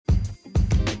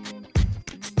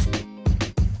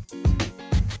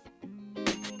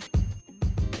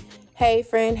Hey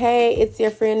friend, hey, it's your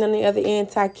friend on the other end,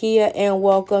 Takia, and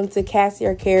welcome to Cast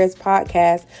Your Cares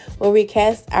podcast, where we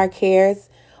cast our cares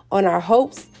on our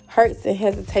hopes, hurts, and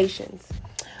hesitations.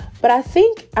 But I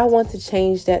think I want to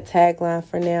change that tagline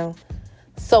for now.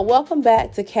 So welcome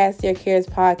back to Cast Your Cares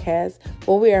podcast,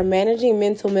 where we are managing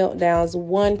mental meltdowns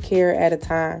one care at a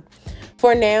time.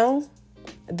 For now,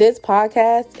 this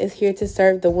podcast is here to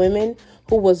serve the women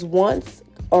who was once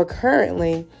or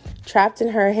currently trapped in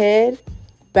her head,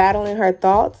 battling her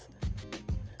thoughts.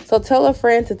 So tell a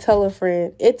friend to tell a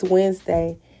friend. It's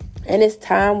Wednesday, and it's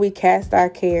time we cast our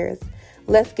cares.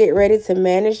 Let's get ready to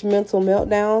manage mental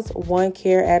meltdowns one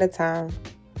care at a time.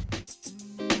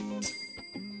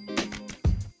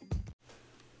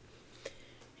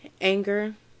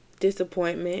 Anger,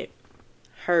 disappointment,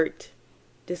 hurt,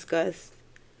 disgust,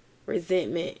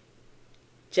 resentment,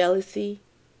 jealousy,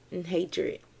 and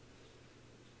hatred.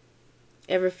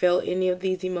 Ever felt any of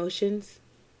these emotions?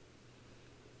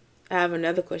 I have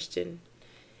another question.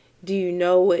 Do you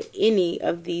know what any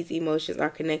of these emotions are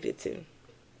connected to?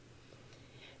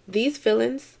 These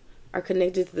feelings are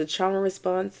connected to the trauma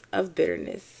response of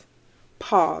bitterness.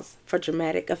 Pause for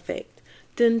dramatic effect.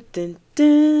 Dun, dun,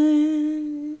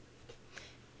 dun.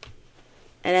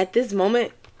 And at this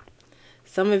moment,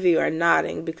 some of you are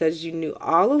nodding because you knew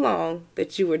all along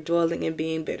that you were dwelling in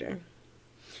being bitter.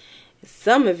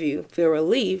 Some of you feel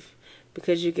relief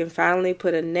because you can finally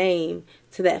put a name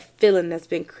to that feeling that's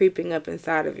been creeping up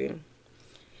inside of you.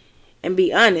 And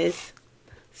be honest,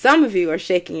 some of you are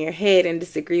shaking your head in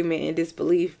disagreement and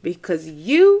disbelief because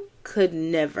you could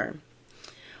never.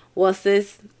 Well,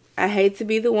 sis, I hate to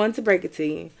be the one to break it to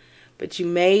you, but you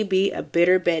may be a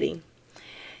bitter Betty.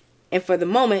 And for the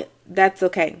moment, that's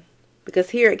okay.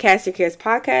 Because here at Cast Your Cares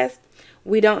podcast,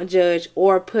 we don't judge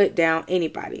or put down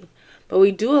anybody. But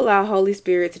we do allow Holy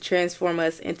Spirit to transform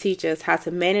us and teach us how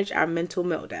to manage our mental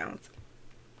meltdowns.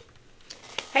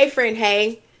 Hey friend,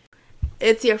 hey.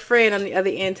 It's your friend on the other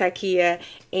end, Takia,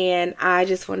 and I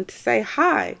just wanted to say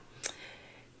hi.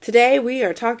 Today we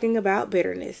are talking about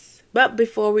bitterness. But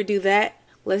before we do that,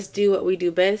 let's do what we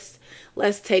do best.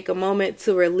 Let's take a moment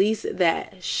to release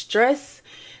that stress,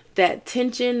 that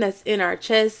tension that's in our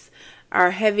chest,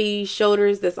 our heavy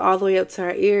shoulders that's all the way up to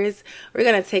our ears. We're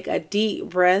going to take a deep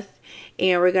breath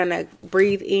and we're going to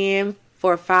breathe in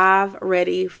for 5.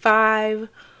 Ready? 5,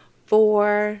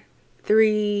 4,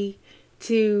 3,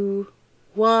 2,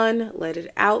 1. Let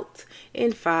it out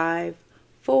in 5,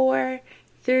 4,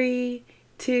 3,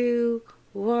 2,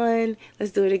 1.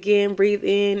 Let's do it again. Breathe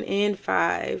in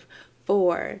 5,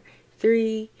 4,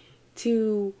 3,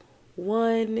 2,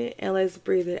 1. And let's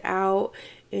breathe it out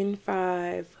in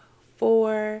 5,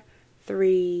 4,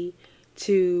 3,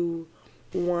 2,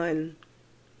 1.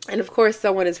 And of course,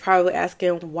 someone is probably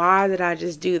asking, why did I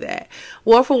just do that?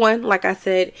 Well, for one, like I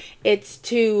said, it's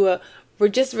to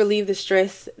just relieve the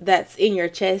stress that's in your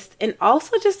chest. And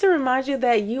also just to remind you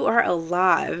that you are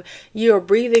alive. You are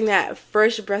breathing that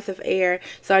fresh breath of air.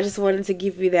 So I just wanted to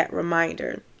give you that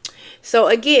reminder. So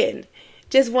again,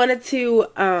 just wanted to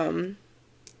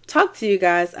talk to you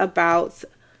guys about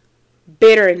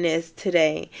bitterness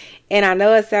today. And I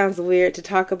know it sounds weird to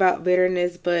talk about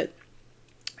bitterness, but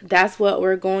that's what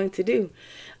we're going to do.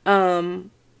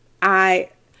 I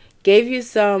gave you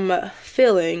some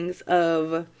feelings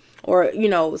of, or,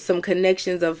 some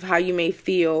connections of how you may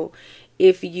feel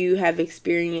if you have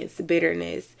experienced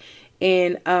bitterness.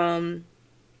 And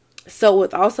so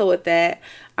with that,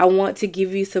 I want to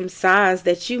give you some signs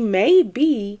that you may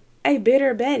be a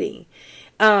bitter Betty.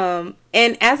 And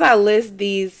as I list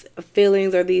these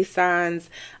feelings or these signs,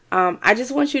 I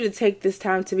just want you to take this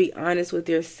time to be honest with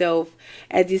yourself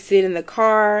as you sit in the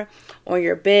car, on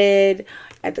your bed,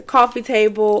 at the coffee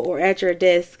table, or at your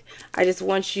desk. I just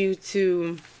want you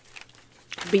to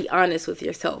be honest with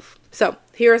yourself. So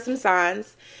here are some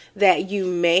signs that you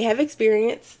may have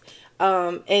experienced,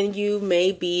 and it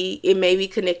may be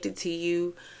connected to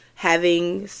you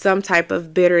having some type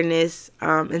of bitterness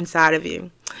inside of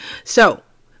you. So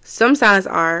some signs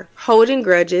are holding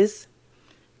grudges,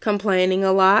 complaining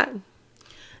a lot,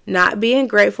 not being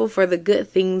grateful for the good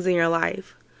things in your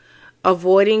life,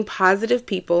 avoiding positive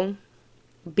people,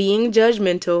 being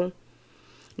judgmental,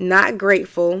 not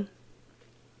grateful,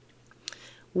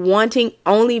 wanting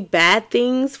only bad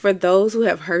things for those who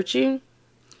have hurt you,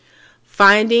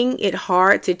 finding it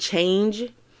hard to change,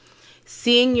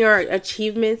 seeing your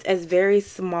achievements as very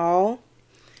small,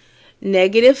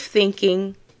 negative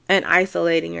thinking, and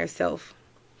isolating yourself.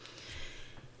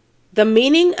 The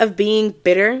meaning of being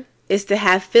bitter is to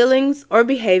have feelings or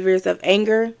behaviors of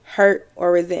anger, hurt,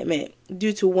 or resentment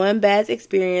due to one bad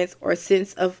experience or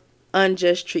sense of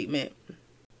unjust treatment.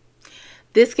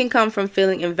 This can come from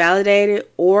feeling invalidated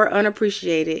or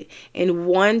unappreciated in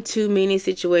one too many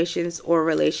situations or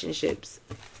relationships.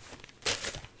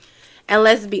 And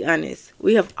let's be honest,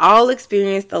 we have all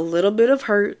experienced a little bit of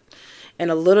hurt and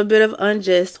a little bit of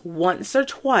unjust once or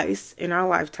twice in our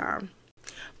lifetime.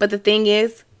 But the thing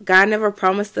is, God never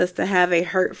promised us to have a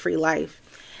hurt-free life.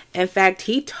 In fact,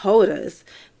 He told us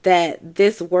that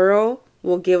this world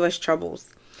will give us troubles.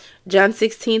 John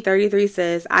 16:33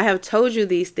 says, I have told you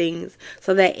these things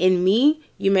so that in me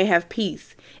you may have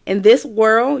peace. In this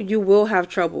world you will have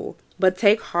trouble, but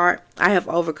take heart, I have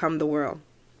overcome the world.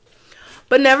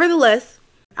 But nevertheless,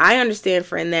 I understand,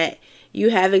 friend, that you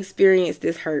have experienced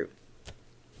this hurt.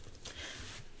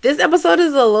 This episode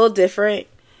is a little different,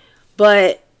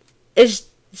 but it's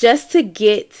just to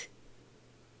get,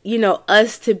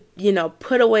 us to,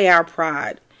 put away our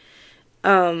pride.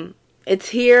 It's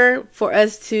here for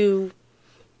us to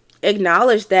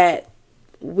acknowledge that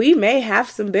we may have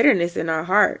some bitterness in our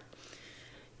heart.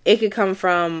 It could come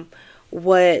from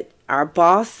what our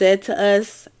boss said to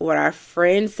us, what our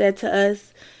friend said to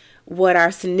us, what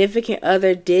our significant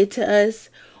other did to us,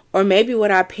 or maybe what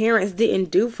our parents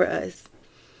didn't do for us.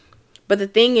 But the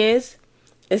thing is,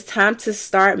 it's time to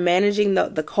start managing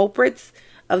the culprits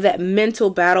of that mental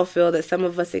battlefield that some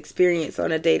of us experience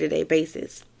on a day-to-day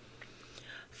basis.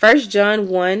 1 John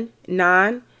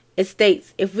 1:9, it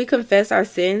states, if we confess our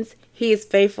sins, He is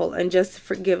faithful and just to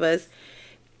forgive us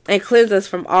and cleanse us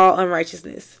from all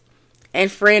unrighteousness.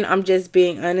 And friend, I'm just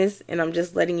being honest and I'm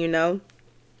just letting you know,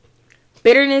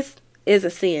 bitterness is a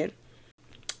sin.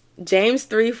 James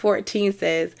 3:14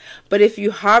 says, but if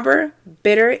you harbor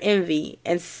bitter envy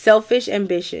and selfish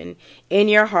ambition in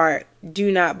your heart,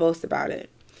 do not boast about it.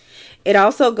 It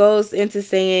also goes into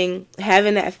saying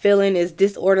having that feeling is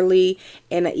disorderly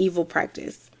and an evil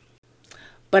practice.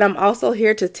 But I'm also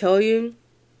here to tell you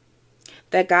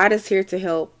that God is here to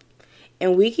help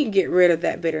and we can get rid of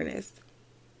that bitterness.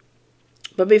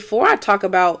 But before I talk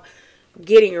about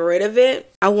getting rid of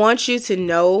it, I want you to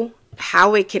know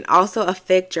how it can also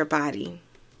affect your body.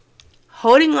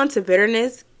 Holding on to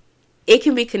bitterness, it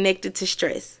can be connected to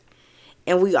stress.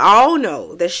 And we all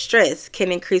know that stress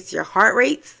can increase your heart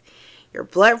rates, your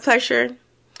blood pressure,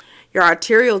 your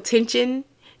arterial tension,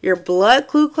 your blood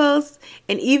glucose,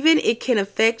 and even it can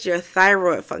affect your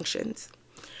thyroid functions.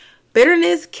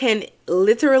 Bitterness can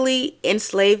literally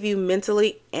enslave you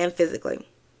mentally and physically.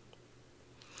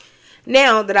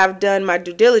 Now that I've done my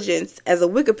due diligence as a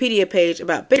Wikipedia page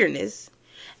about bitterness,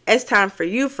 it's time for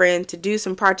you, friend, to do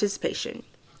some participation.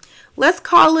 Let's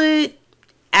call it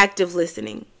active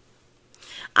listening.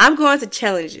 I'm going to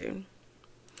challenge you.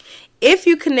 If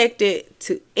you connect it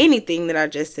to anything that I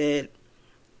just said,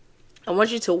 I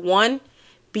want you to, 1,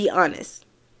 be honest.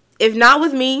 If not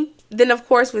with me, then of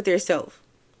course with yourself.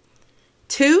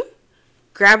 2,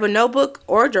 grab a notebook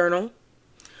or a journal.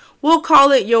 We'll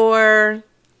call it your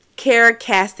care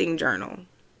casting journal.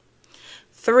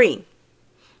 3,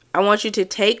 I want you to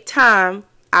take time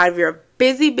out of your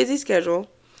busy schedule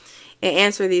and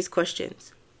answer these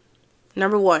questions.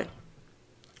 Number 1,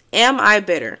 am I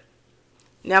bitter?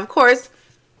 Now, of course,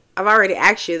 I've already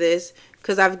asked you this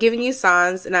because I've given you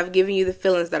signs and I've given you the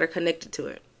feelings that are connected to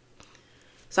it.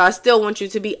 So I still want you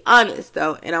to be honest,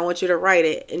 though, and I want you to write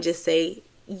it and just say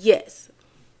yes.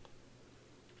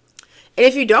 And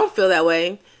if you don't feel that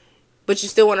way, but you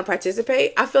still want to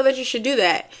participate, I feel that you should do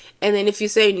that. And then if you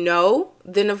say no,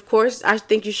 then of course I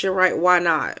think you should write why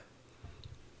not.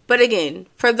 But again,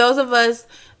 for those of us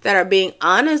that are being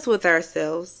honest with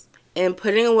ourselves and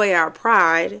putting away our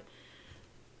pride,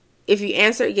 if you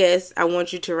answer yes, I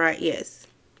want you to write yes.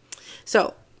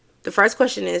 So, the first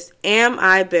question is, am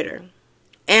I bitter?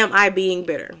 Am I being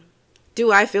bitter?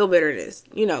 Do I feel bitterness?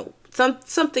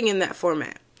 Something in that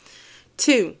format.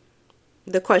 2,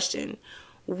 the question,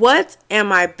 what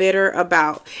am I bitter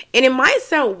about? And it might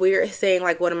sound weird saying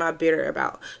what am I bitter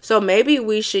about? So maybe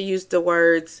we should use the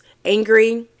words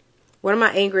angry. What am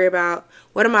I angry about?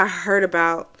 What am I hurt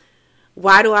about?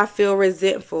 Why do I feel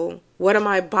resentful? What am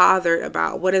I bothered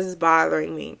about? What is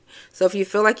bothering me? So if you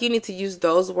feel like you need to use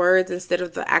those words instead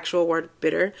of the actual word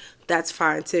bitter, that's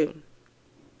fine too.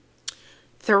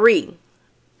 3,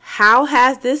 how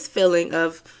has this feeling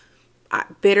of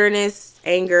bitterness,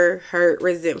 anger, hurt,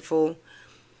 resentful,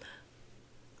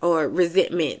 or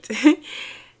resentment,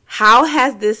 how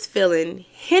has this feeling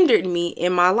hindered me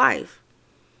in my life?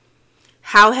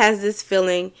 How has this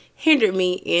feeling hindered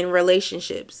me in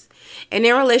relationships? And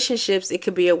in relationships, it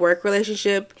could be a work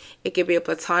relationship, it could be a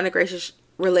platonic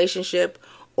relationship,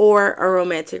 or a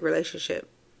romantic relationship.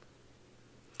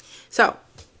 So,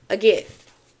 again,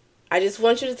 I just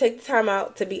want you to take the time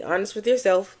out to be honest with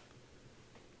yourself.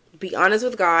 Be honest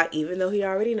with God, even though He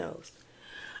already knows.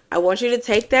 I want you to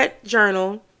take that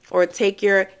journal, or take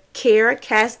your care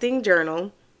casting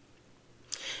journal,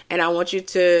 and I want you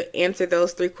to answer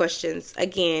those 3 questions.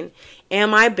 Again,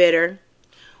 am I bitter?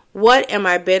 What am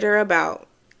I bitter about?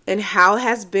 And how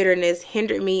has bitterness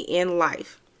hindered me in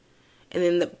life? And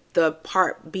then the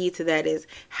part B to that is,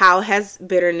 how has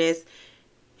bitterness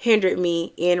hindered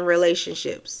me in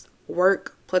relationships,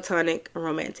 work, platonic, and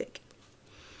romantic?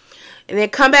 And then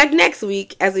come back next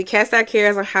week as we cast our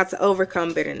cares on how to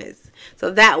overcome bitterness.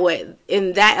 So that way,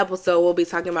 in that episode, we'll be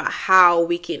talking about how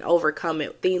we can overcome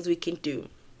it, things we can do.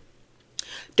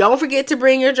 Don't forget to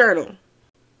bring your journal.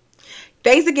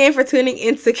 Thanks again for tuning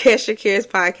into Cast Your Cares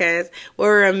podcast,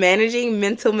 where we're managing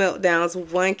mental meltdowns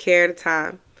one care at a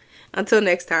time. Until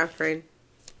next time, friend.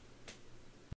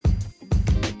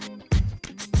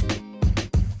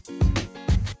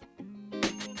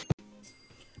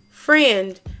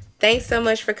 Friend, thanks so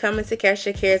much for coming to Cast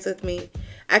Your Cares with me.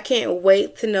 I can't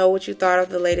wait to know what you thought of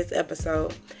the latest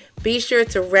episode. Be sure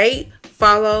to rate,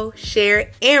 follow,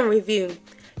 share, and review.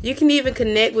 You can even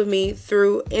connect with me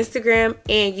through Instagram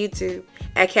and YouTube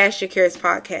at Cast Your Cares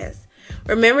Podcast.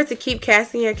 Remember to keep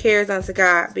casting your cares onto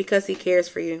God, because He cares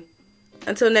for you.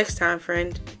 Until next time,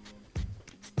 friend.